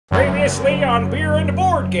previously on Beer and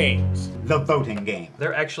Board Games. The voting game.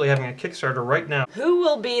 They're actually having a Kickstarter right now. Who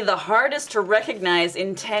will be the hardest to recognize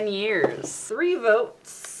in 10 years? 3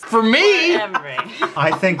 votes. For me? For Emery.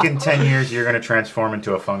 I think in 10 years you're going to transform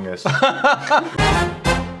into a fungus.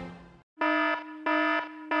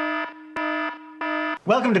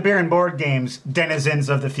 Welcome to Beer and Board Games, denizens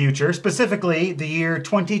of the future, specifically the year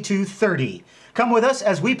 2230. Come with us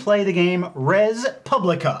as we play the game Res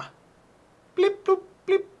Publica. Blip, bloop,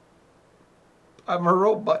 blip. I'm a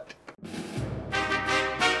robot.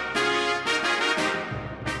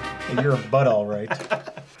 You're a butt, all right.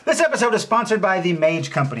 This episode is sponsored by the Mage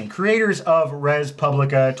Company, creators of Res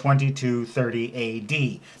Publica 2230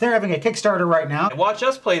 AD. They're having a Kickstarter right now. Watch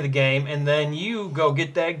us play the game, and then you go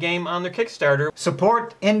get that game on their Kickstarter.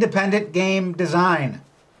 Support independent game design.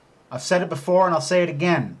 I've said it before and I'll say it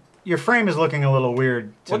again. Your frame is looking a little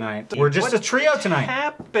weird tonight. We're just a trio tonight. What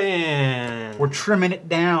happened? We're trimming it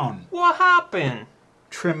down. What happened?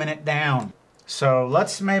 Trimming it down. So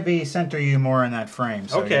let's maybe center you more in that frame.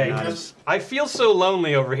 So Okay, I feel so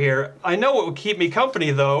lonely over here. I know what would keep me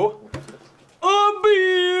company, though. A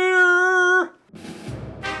beer!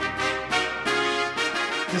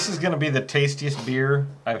 This is gonna be the tastiest beer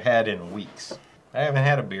I've had in weeks. I haven't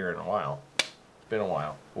had a beer in a while. It's been a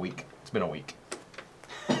while. A week. It's been a week.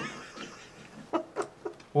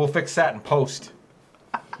 We'll fix that in post.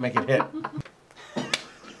 Make it hit.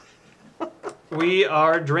 We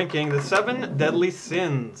are drinking the 7 Deadly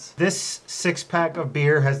Sins. This 6-pack of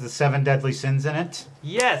beer has the 7 deadly sins in it.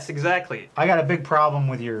 Yes, exactly. I got a big problem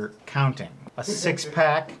with your counting. A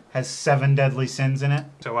 6-pack has 7 deadly sins in it.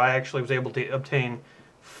 So I actually was able to obtain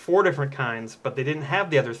 4 different kinds, but they didn't have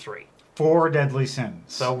the other 3. 4 deadly sins.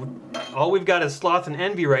 So all we've got is Sloth and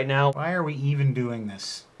Envy right now. Why are we even doing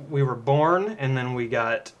this? We were born, and then we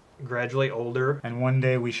got gradually older. And one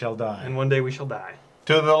day we shall die. And one day we shall die.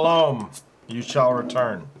 To the loam, you shall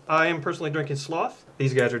return. I am personally drinking Sloth.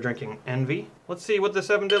 These guys are drinking Envy. Let's see what the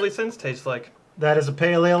 7 Deadly Sins taste like. That is a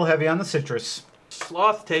pale ale heavy on the citrus.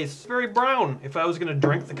 Sloth tastes very brown. If I was going to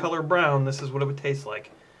drink the color brown, this is what it would taste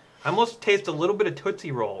like. I almost taste a little bit of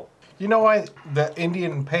Tootsie Roll. You know why the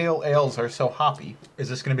Indian pale ales are so hoppy? Is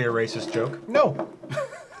this going to be a racist joke? No.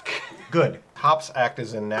 Good. Hops act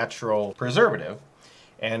as a natural preservative,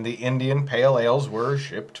 and the Indian pale ales were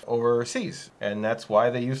shipped overseas, and that's why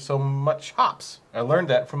they use so much hops. I learned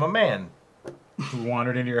that from a man. Who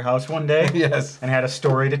wandered into your house one day? Yes. And had a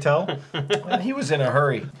story to tell? And he was in a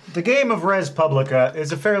hurry. The game of Res Publica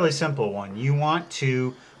is a fairly simple one. You want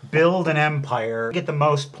to build an empire, get the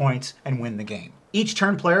most points, and win the game. Each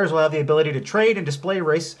turn players will have the ability to trade and display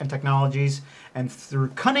race and technologies, and through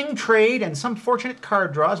cunning trade and some fortunate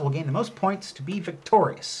card draws will gain the most points to be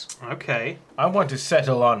victorious. Okay. I want to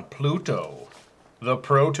settle on Pluto, the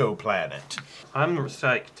proto-planet. I'm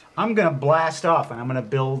psyched. I'm gonna blast off and I'm gonna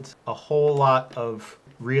build a whole lot of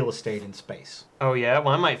real estate in space. Oh yeah?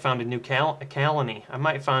 Well, I might find a new colony. I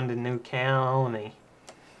might find a new colony.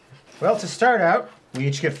 Well, to start out, we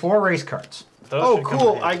each get 4 race cards. Those Oh, should come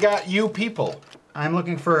cool. in. I got you people. I'm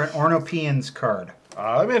looking for an Ornopeans card.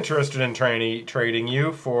 I'm interested in trading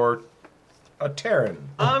you for a Terran.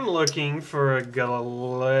 I'm looking for a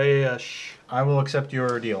Galash. I will accept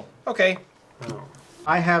your deal. Okay. Oh.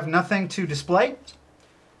 I have nothing to display,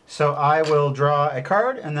 so I will draw a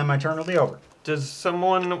card and then my turn will be over. Does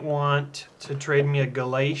someone want to trade me a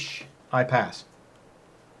Galash? I pass.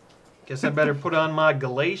 Guess I better put on my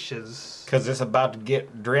galoshes. Because it's about to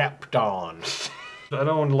get drapped on. I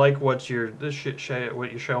don't like what you're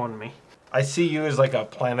what you're showing me. I see you as like a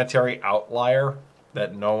planetary outlier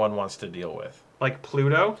that no one wants to deal with. Like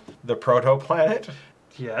Pluto? The proto-planet?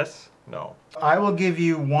 Yes. No. I will give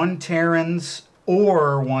you 1 Terrans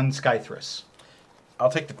or 1 Skythrus. I'll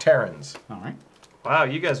take the Terrans. All right. Wow,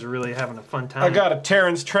 you guys are really having a fun time. I got a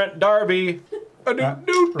Terrans Trent Darby.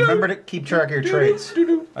 Remember to keep track of your trades.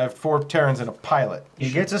 I have 4 Terrans and a pilot. He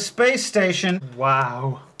gets a space station.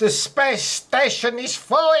 Wow. The space station is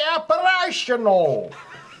fully operational.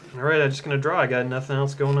 All right, I'm just gonna draw. I got nothing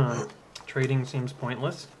else going on. Trading seems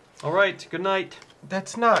pointless. All right, good night.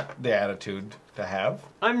 That's not the attitude to have.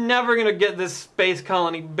 I'm never gonna get this space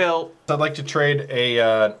colony built. I'd like to trade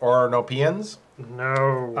a Ornopeans.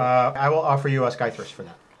 No. I will offer you a Skythrus for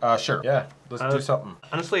that. Sure. Yeah, let's do something.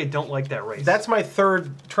 Honestly, I don't like that race. That's my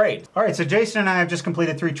 3rd trade. All right, so Jason and I have just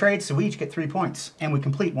completed 3 trades, so we each get 3 points, and we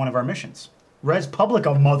complete one of our missions. Res Publica,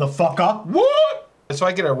 motherfucker. What? So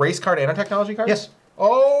I get a race card and a technology card? Yes.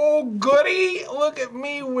 Oh, goody. Look at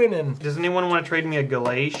me winning. Does anyone want to trade me a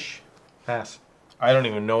Galash? Pass. I don't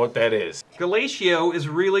even know what that is. Galatio is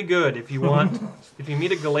really good if you want. If you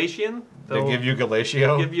meet a Galatian, They give you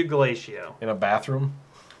Galatio give you Galatio. in a bathroom?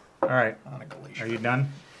 All right. On a glacier. Are you done?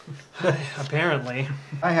 Apparently.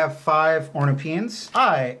 I have 5 Ornopeans.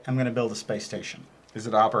 I am going to build a space station. Is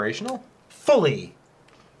it operational? Fully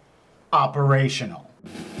operational.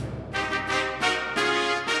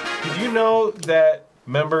 Did you know that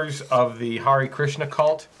members of the Hare Krishna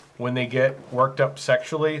cult, when they get worked up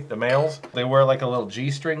sexually, the males, they wear like a little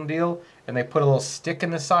G-string deal, and they put a little stick in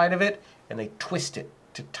the side of it, and they twist it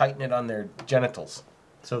to tighten it on their genitals.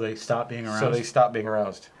 So they stop being aroused. So they stop being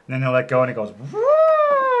aroused. And then they let go and it goes.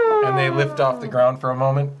 And they lift off the ground for a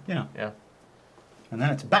moment. Yeah. Yeah. And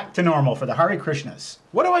then it's back to normal for the Hare Krishnas.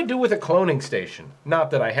 What do I do with a cloning station?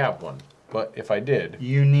 Not that I have one, but if I did.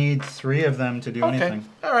 You need 3 of them to do anything.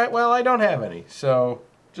 All right, well, I don't have any, so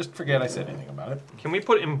just forget I said anything about it. Can we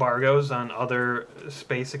put embargoes on other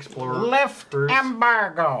space explorers? Left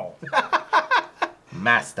embargo.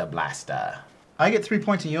 Master Blaster. I get 3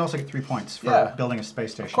 points and you also get 3 points for Yeah. building a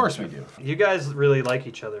space station. Of course we do. You guys really like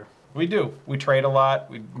each other. We do. We trade a lot.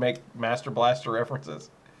 We make Master Blaster references.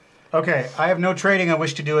 Okay, I have no trading I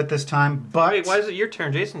wish to do at this time, but... Wait, why is it your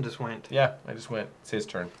turn? Jason just went. Yeah, I just went. It's his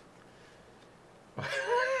turn.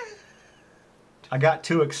 I got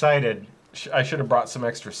too excited. I should have brought some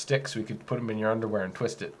extra sticks so we could put them in your underwear and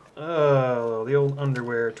twist it. Oh, the old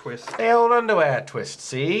underwear twist. The old underwear twist,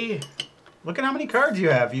 see? Look at how many cards you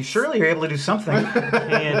have. You surely are able to do something.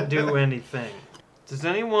 Can't do anything. Does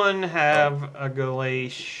anyone have a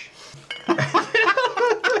Galache?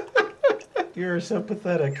 You're so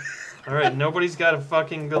pathetic. All right, nobody's got a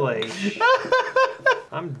fucking Galache.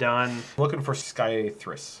 I'm done. Looking for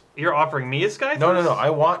Skythris. You're offering me a Sky? No, I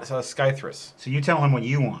want a Skythris. So you tell him what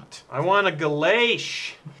you want. I want a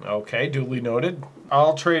Galache. Okay, duly noted.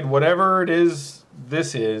 I'll trade whatever it is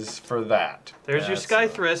this is for that. There's your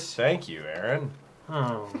Skythris. Thank you, Aaron.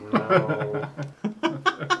 Oh, no.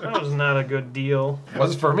 That was not a good deal.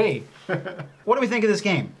 Was for me. What do we think of this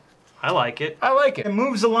game? I like it. I like It it.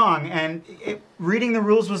 moves along, and reading the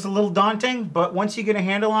rules was a little daunting, but once you get a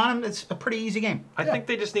handle on them, it's a pretty easy game. I think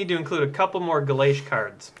they just need to include a couple more Galache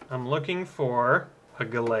cards. I'm looking for a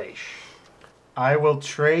Galache. I will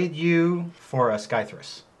trade you for a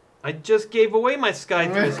Skythris. I just gave away my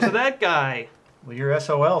Skythris to that guy. Well, you're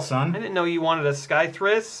SOL, I son. didn't know you wanted a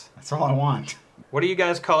Skythris. That's all I want. What do you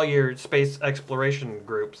guys call your space exploration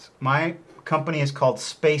groups? My company is called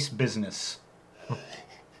Space Business.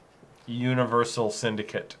 Universal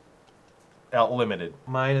Syndicate. Out limited.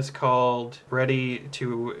 Mine is called Ready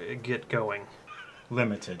to Get Going.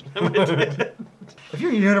 Limited. If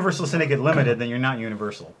you're Universal Syndicate Limited, then you're not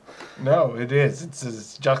Universal. No, it is. It's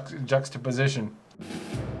a juxtaposition.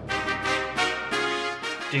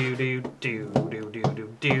 Do do do do do do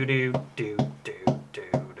do do do do do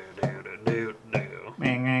do do do.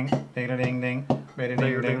 Ding ding, ding ding ding, ding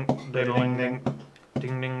ding ding, Diddling ding,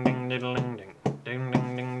 ding ding ding diddling ding, ding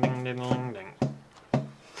ding ding ding diddling ding.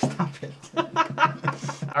 Stop it.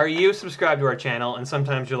 Are you subscribed to our channel and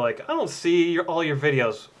sometimes you're like, I don't see all your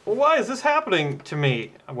videos. Well, why is this happening to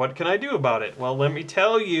me? What can I do about it? Well, let me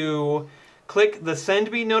tell you. Click the send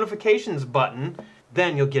me notifications button.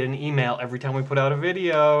 Then you'll get an email every time we put out a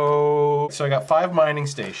video. So I got 5 mining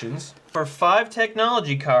stations. For 5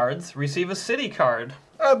 technology cards, receive a city card.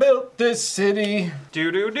 I built this city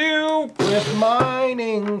Do-do-do! with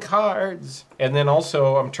mining cards. And then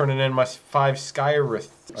also I'm turning in my 5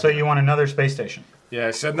 Skyrith. So you want another space station?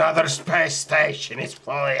 Yes, another space station is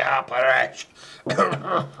fully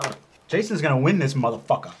operational. Jason's gonna win this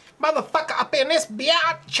motherfucker. Motherfucker up in this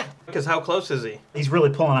biatch. Because how close is he? He's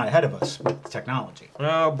really pulling out ahead of us with the technology.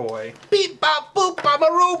 Oh boy. Beep bop boop, I'm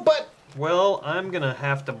a robot. Well, I'm gonna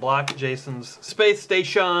have to block Jason's space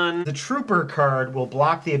station. The Trooper card will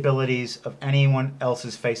block the abilities of anyone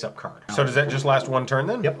else's face-up card. So does that just last 1 turn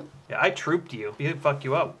then? Yep. Yeah, I trooped you. He fuck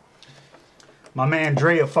you up. My man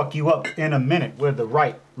Dre will fuck you up in a minute with the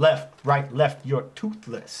right, left, you're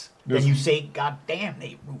toothless. Then you say, God damn,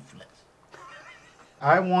 they ruthless.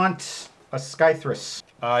 I want a Skythris.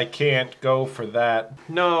 I can't go for that.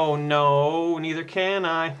 No, no, neither can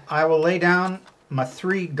I. I will lay down my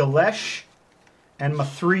 3 Galesh and my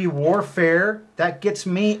 3 Warfare. That gets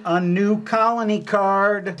me a new colony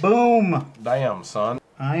card. Boom! Damn, son.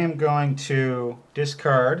 I am going to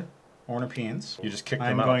discard Ornopeans. You just kicked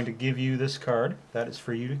I'm them out. going to give you this card. That is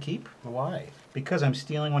for you to keep. Why? Because I'm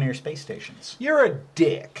stealing one of your space stations. You're a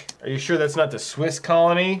dick. Are you sure that's not the Swiss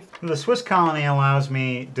colony? The Swiss colony allows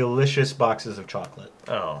me delicious boxes of chocolate.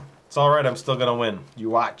 Oh. It's alright, I'm still gonna win. You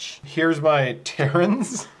watch. Here's my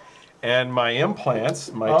Terrans and my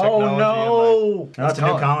implants, my technology. Oh no! No, it's a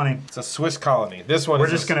new colony. It's a Swiss colony. This one We're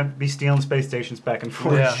is just going to be stealing space stations back and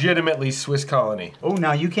forth. Yeah. legitimately Swiss colony. Oh,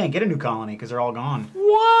 now you can't get a new colony because they're all gone.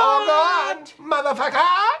 Oh God,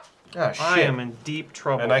 motherfucker! Ah, shit. I am in deep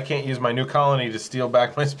trouble. And I can't use my new colony to steal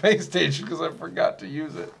back my space station because I forgot to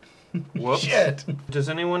use it. Whoops. Shit. Does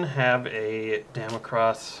anyone have a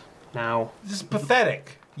Damocross now? This is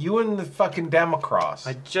pathetic. You and the fucking Damocross.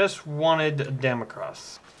 I just wanted a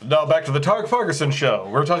Damocross. Now back to the Targ Ferguson show.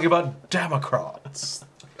 We're talking about Damocross.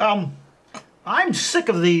 I'm sick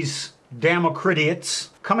of these Damocridiots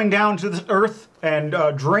coming down to the Earth and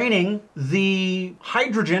draining the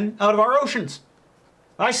hydrogen out of our oceans.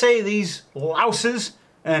 I say these louses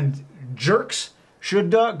and jerks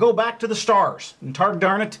should go back to the stars. And Targ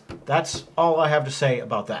darn it, that's all I have to say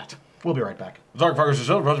about that. We'll be right back. The Targ Ferguson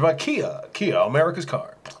show brought to you by Kia. Kia, America's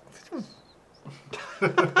car.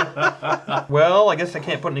 Well, I guess I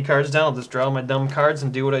can't put any cards down. I'll just draw my dumb cards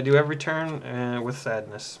and do what I do every turn with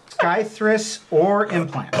sadness. Skythris or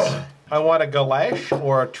implants? I want a Galash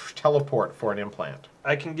or a teleport for an implant.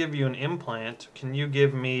 I can give you an implant. Can you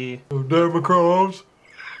give me Damocross.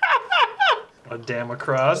 a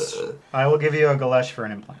Damocross? I will give you a Galesh for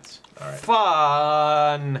an implant.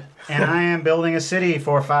 Fun! And I am building a city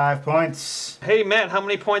for 5 points. Hey, Matt, how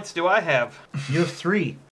many points do I have? You have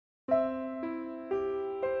 3.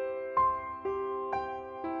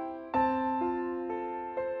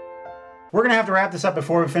 We're going to have to wrap this up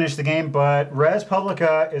before we finish the game, but Res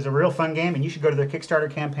Publica is a real fun game, and you should go to their Kickstarter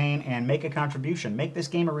campaign and make a contribution. Make this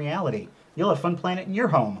game a reality. You'll have fun playing it in your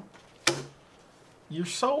home. You're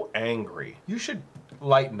so angry. You should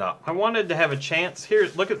lighten up. I wanted to have a chance.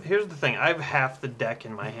 Here's the thing. I have half the deck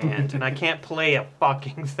in my hand, and I can't play a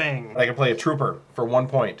fucking thing. I can play a trooper for 1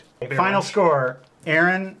 point. Final score.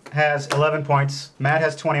 Aaron has 11 points. Matt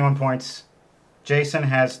has 21 points. Jason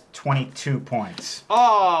has 22 points.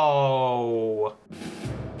 Oh!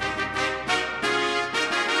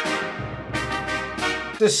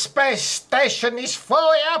 The space station is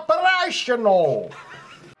fully operational.